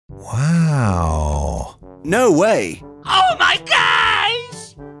Wow. No way. Oh my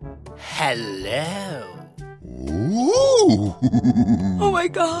gosh! Hello. Ooh. Oh my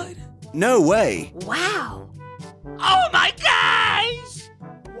God. No way. Wow. Oh my gosh!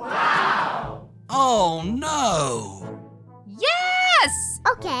 Wow. Oh no! Yes!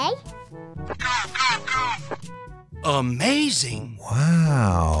 Okay. Amazing!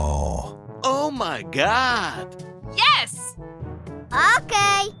 Wow. Oh my God. Yes!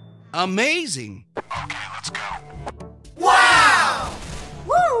 Okay. Amazing! Wow.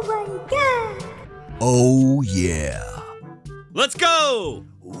 Oh my God. Oh yeah. Let's go!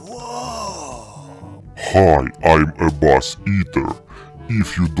 Hi, I'm a bus eater.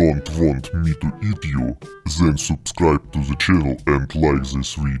 If you don't want me to eat you, then subscribe to the channel and like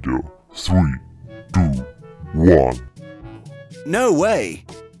this video. 3, 2, 1. No way.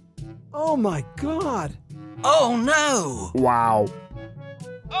 Oh my God. Oh no! Wow.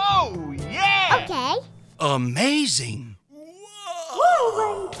 Oh yeah! Okay. Amazing! Oh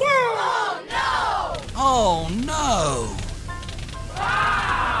my God. Oh no!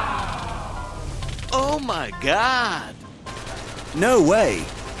 Oh my God. No way.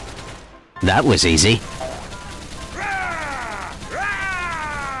 That was easy.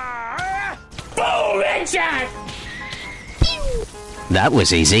 Boom and shot! That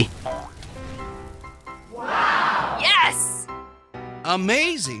was easy. Yes!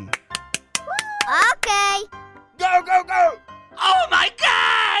 Amazing! Okay. Go, go, go! Oh my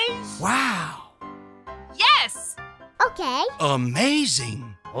gosh! Wow. Yes! Okay.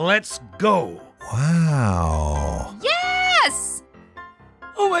 Amazing! Let's go! Wow. Yes!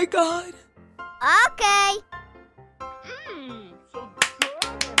 Oh my God. Okay.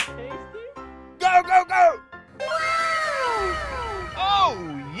 Go, go, go! Wow! Oh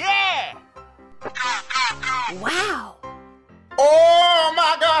yeah! Wow! Oh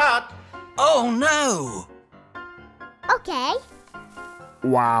my god! Oh no! Okay.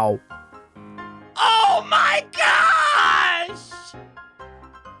 Wow. Oh my gosh!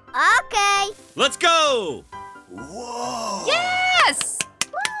 Okay. Let's go! Yes!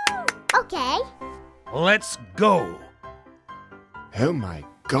 Okay. Let's go! Oh my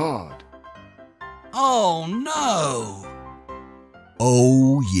God. Oh no!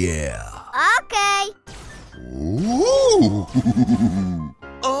 Oh yeah. Okay. Ooh.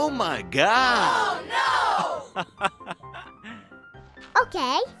 Oh my God.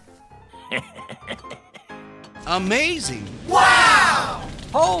 Okay. Amazing! Wow.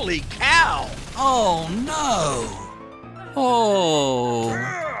 Holy cow! Oh no! Oh!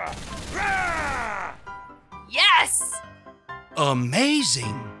 Yes!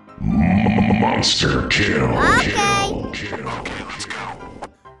 Amazing! Monster kill. Okay.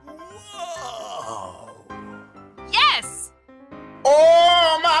 Yes!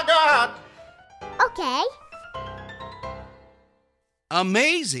 Oh my god! Okay.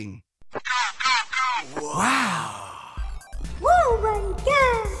 Amazing! Wow! Oh my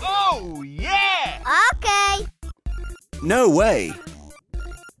God! Oh yeah! Okay. No way.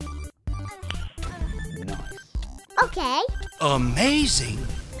 Okay. Amazing!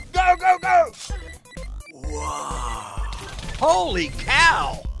 Go, go, go! Wow! Holy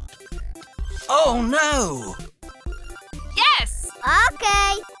cow! Oh no! Yes!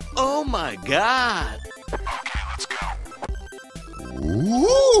 Okay. Oh my God.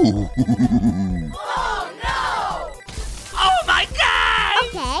 Ooh. Oh my god!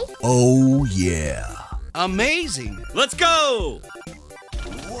 Okay. Oh yeah. Amazing! Let's go!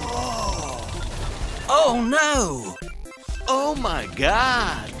 Oh no! Oh my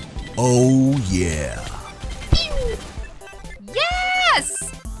God. Oh yeah. Yes!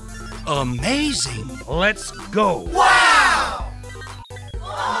 Amazing! Let's go! Wow.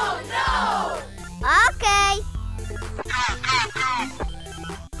 Okay.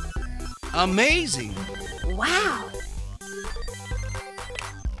 Amazing! Wow.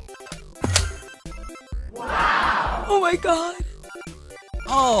 Oh my God.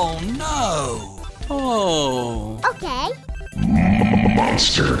 Oh no! Oh! Okay.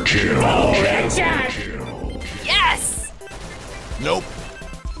 Monster kill. Yes! Nope!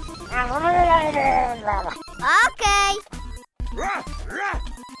 Okay.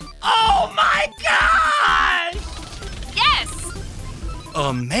 Oh my gosh! Yes!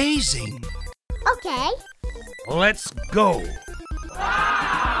 Amazing! Okay. Let's go!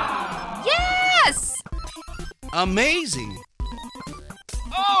 Yes! Amazing!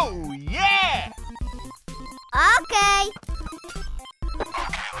 Oh yeah! Okay.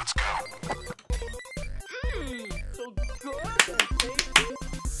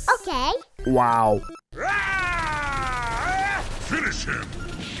 Okay. Wow. Finish him.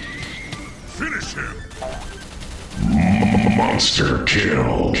 Finish him! Monster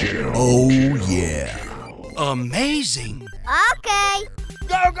kill. Oh yeah. Amazing. Okay.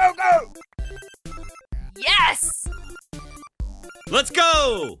 Go, go, go! Yes! Let's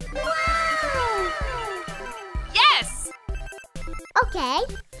go. Yes! Okay.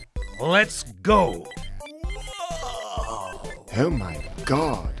 Let's go! Oh my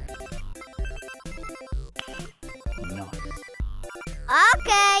god.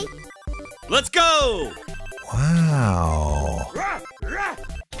 Okay. Let's go. Wow.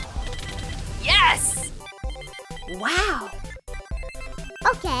 Yes! Wow.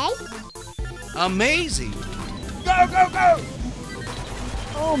 Okay. Amazing. Go, go, go!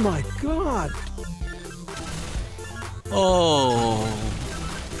 Oh my god. Oh.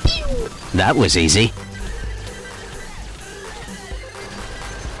 That was easy.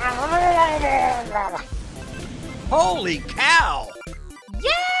 Holy cow.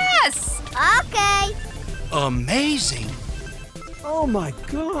 Yes! Okay. Amazing. Oh my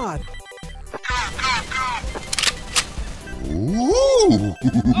god. Ooh.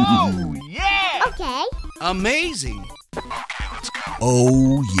 Oh, yeah! Okay. Amazing.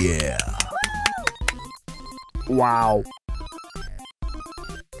 Oh yeah. Wow.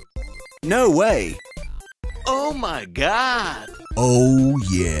 No way. Oh my god. Oh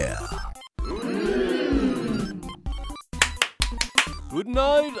yeah. Good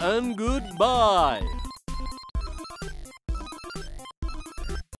night and goodbye.